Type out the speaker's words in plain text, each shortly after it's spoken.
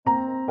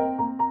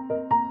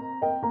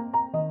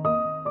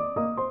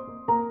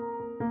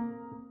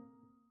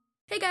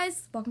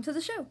guys, welcome to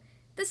the show.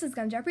 This is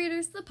Gumdrop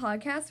Readers, the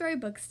podcast where I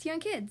read books to young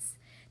kids.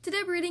 Today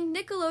we're reading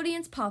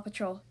Nickelodeon's Paw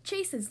Patrol,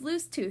 Chase's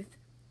Loose Tooth.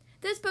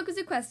 This book was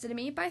requested to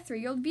me by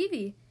 3-year-old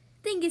Vivi.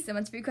 Thank you so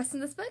much for requesting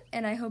this book,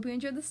 and I hope you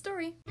enjoyed the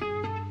story.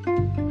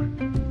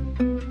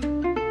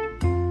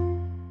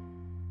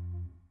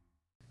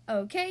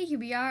 Okay, here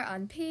we are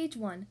on page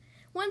 1.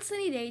 One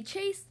sunny day,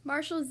 Chase,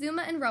 Marshall,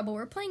 Zuma, and Rubble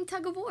were playing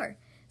tug-of-war.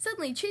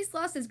 Suddenly, Chase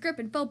lost his grip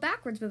and fell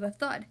backwards with a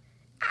thud.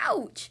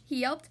 "Ouch!"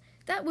 he yelped.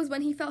 That was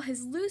when he felt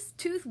his loose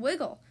tooth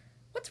wiggle.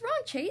 "What's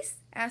wrong,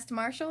 Chase?" asked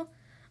Marshall.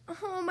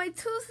 "Oh, my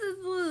tooth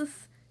is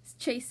loose,"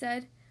 Chase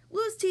said.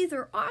 "Loose teeth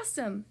are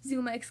awesome,"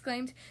 Zuma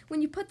exclaimed.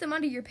 "When you put them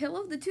under your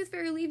pillow, the tooth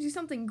fairy leaves you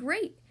something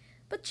great."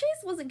 But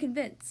Chase wasn't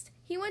convinced.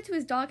 He went to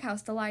his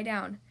doghouse to lie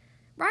down.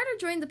 Ryder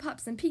joined the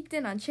pups and peeked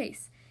in on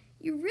Chase.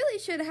 "You really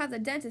should have the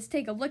dentist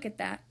take a look at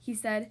that," he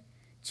said.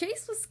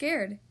 Chase was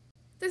scared.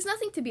 "There's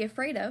nothing to be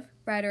afraid of,"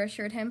 Ryder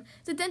assured him.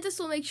 "The dentist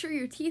will make sure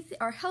your teeth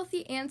are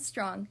healthy and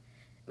strong."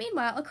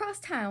 Meanwhile, across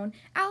town,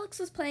 Alex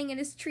was playing in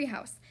his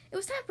treehouse. It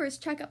was time for his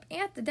checkup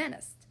at the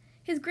dentist.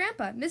 His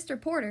grandpa, Mr.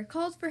 Porter,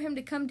 called for him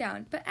to come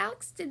down, but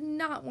Alex did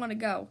not want to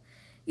go.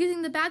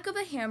 Using the back of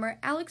a hammer,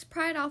 Alex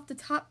pried off the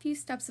top few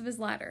steps of his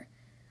ladder.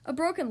 "A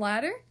broken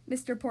ladder?"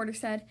 Mr. Porter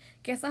said.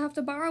 "Guess I'll have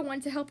to borrow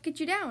one to help get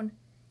you down."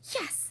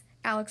 "Yes!"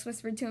 Alex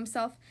whispered to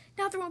himself.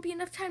 "Now there won't be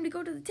enough time to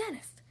go to the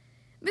dentist."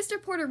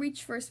 Mr. Porter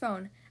reached for his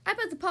phone. "I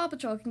bet the Paw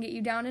Patrol can get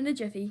you down in a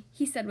jiffy,"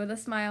 he said with a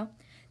smile.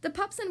 The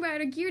pups and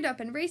Ryder geared up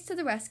and raced to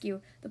the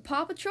rescue. The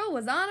Paw Patrol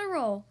was on a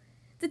roll.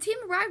 The team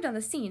arrived on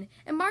the scene,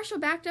 and Marshall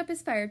backed up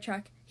his fire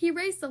truck. He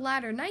raised the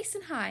ladder nice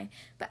and high,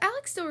 but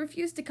Alex still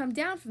refused to come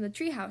down from the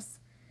treehouse.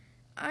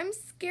 "I'm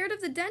scared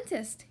of the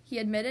dentist," he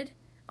admitted.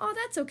 "Oh,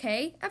 that's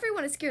okay.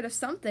 Everyone is scared of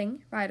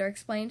something," Ryder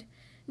explained.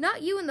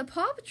 "Not you and the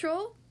Paw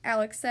Patrol,"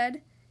 Alex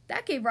said.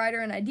 That gave Ryder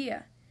an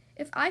idea.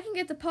 "If I can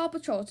get the Paw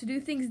Patrol to do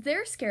things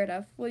they're scared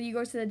of, will you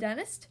go to the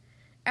dentist?"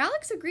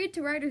 Alex agreed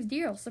to Ryder's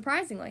deal,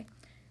 surprisingly.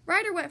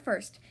 Ryder went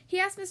first. He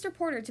asked Mr.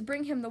 Porter to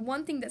bring him the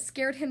one thing that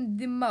scared him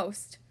the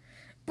most: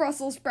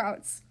 Brussels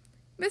sprouts.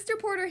 Mr.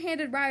 Porter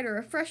handed Ryder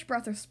a fresh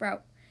Brussels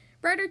sprout.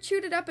 Ryder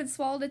chewed it up and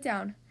swallowed it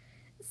down.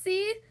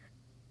 "See?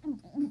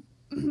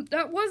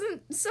 That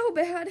wasn't so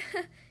bad,"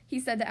 he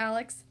said to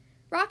Alex.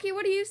 "Rocky,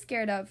 what are you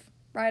scared of?"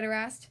 Ryder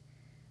asked.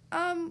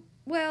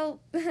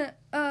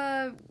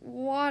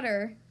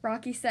 Water,"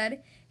 Rocky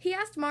said. He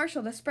asked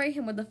Marshall to spray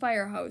him with the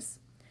fire hose.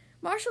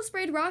 Marshall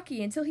sprayed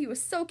Rocky until he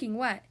was soaking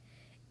wet.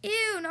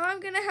 "Ew, now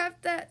I'm gonna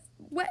have that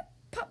wet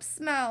pup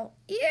smell.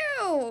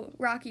 Ew,"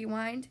 Rocky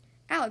whined.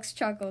 Alex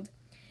chuckled.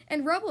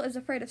 "And Rubble is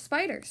afraid of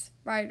spiders,"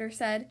 Ryder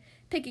said,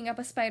 picking up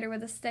a spider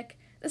with a stick.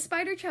 The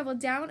spider traveled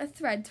down a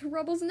thread to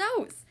Rubble's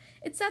nose.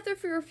 It sat there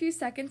for a few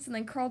seconds and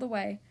then crawled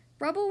away.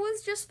 Rubble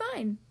was just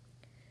fine.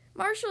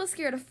 "Marshall is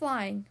scared of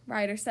flying,"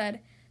 Ryder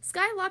said.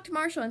 Sky locked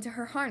Marshall into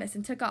her harness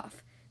and took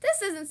off.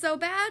 "This isn't so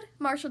bad,"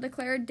 Marshall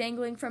declared,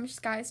 dangling from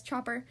Sky's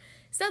chopper.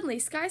 Suddenly,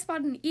 Sky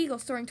spotted an eagle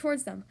soaring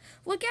towards them.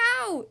 "Look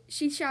out!"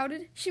 she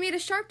shouted. She made a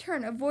sharp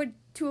turn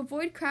to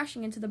avoid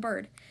crashing into the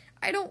bird.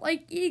 "I don't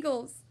like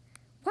eagles."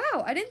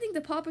 "Wow, I didn't think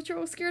the Paw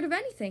Patrol was scared of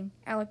anything,"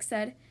 Alex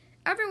said.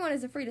 "Everyone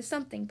is afraid of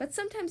something, but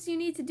sometimes you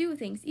need to do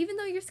things even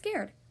though you're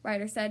scared,"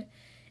 Ryder said.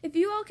 "If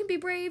you all can be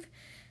brave,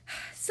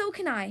 so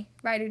can I,"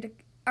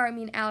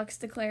 Alex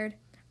declared.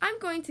 "I'm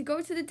going to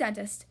go to the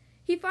dentist."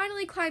 He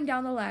finally climbed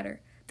down the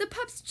ladder. The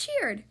pups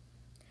cheered.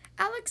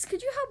 "Alex,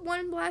 could you help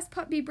one last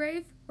pup be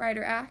brave?"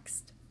 Ryder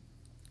asked.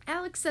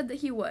 Alex said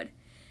that he would.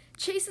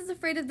 "Chase is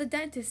afraid of the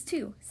dentist,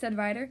 too," said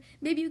Ryder.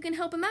 "Maybe you can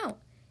help him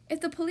out."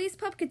 If the police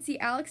pup could see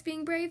Alex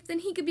being brave, then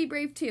he could be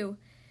brave, too.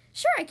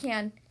 "Sure I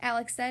can,"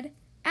 Alex said.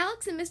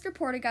 Alex and Mr.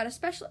 Porter got a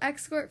special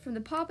escort from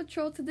the Paw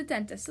Patrol to the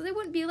dentist so they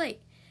wouldn't be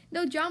late.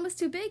 No John was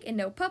too big and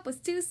no pup was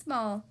too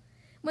small.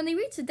 When they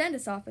reached the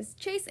dentist's office,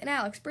 Chase and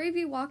Alex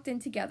bravely walked in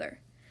together.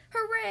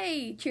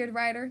 "Hooray!" cheered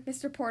Ryder,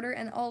 Mr. Porter,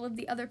 and all of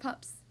the other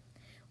pups.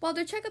 While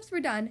their checkups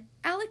were done,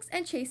 Alex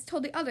and Chase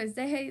told the others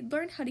they had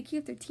learned how to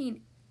keep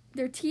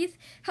their teeth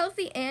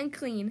healthy and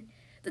clean.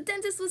 "The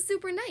dentist was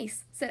super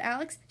nice," said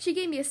Alex. "She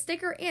gave me a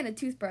sticker and a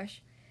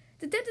toothbrush."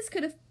 The dentist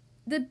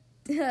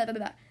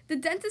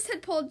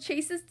had pulled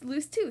Chase's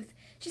loose tooth.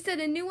 She said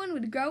a new one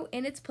would grow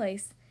in its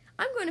place.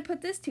 "I'm going to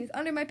put this tooth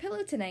under my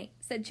pillow tonight,"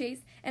 said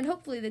Chase, "and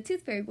hopefully the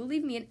tooth fairy will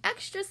leave me an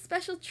extra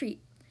special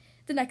treat."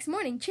 The next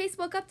morning, Chase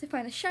woke up to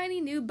find a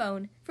shiny new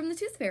bone from the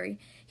tooth fairy.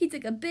 He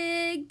took a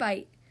big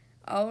bite.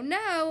 "Oh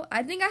no,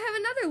 I think I have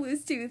another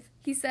loose tooth,"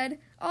 he said.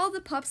 All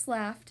the pups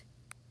laughed.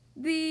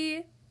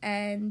 The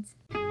end.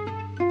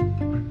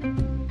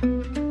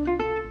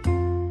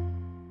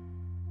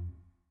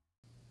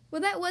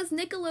 Well, that was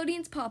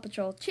Nickelodeon's Paw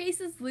Patrol,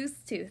 Chase's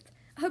Loose Tooth.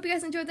 I hope you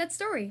guys enjoyed that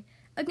story.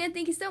 Again,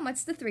 thank you so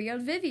much to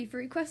 3-year-old Vivi for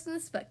requesting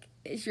this book.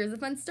 It sure is a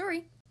fun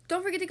story.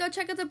 Don't forget to go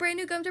check out the brand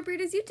new Gumdrop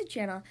Readers YouTube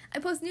channel. I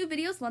post new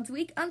videos once a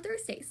week on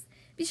Thursdays.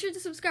 Be sure to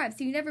subscribe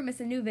so you never miss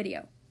a new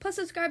video. Plus,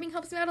 subscribing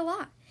helps me out a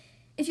lot.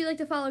 If you'd like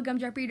to follow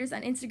Gumdrop Readers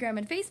on Instagram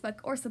and Facebook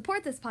or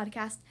support this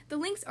podcast, the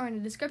links are in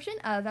the description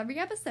of every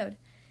episode.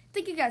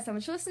 Thank you guys so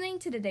much for listening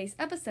to today's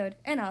episode,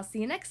 and I'll see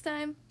you next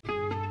time.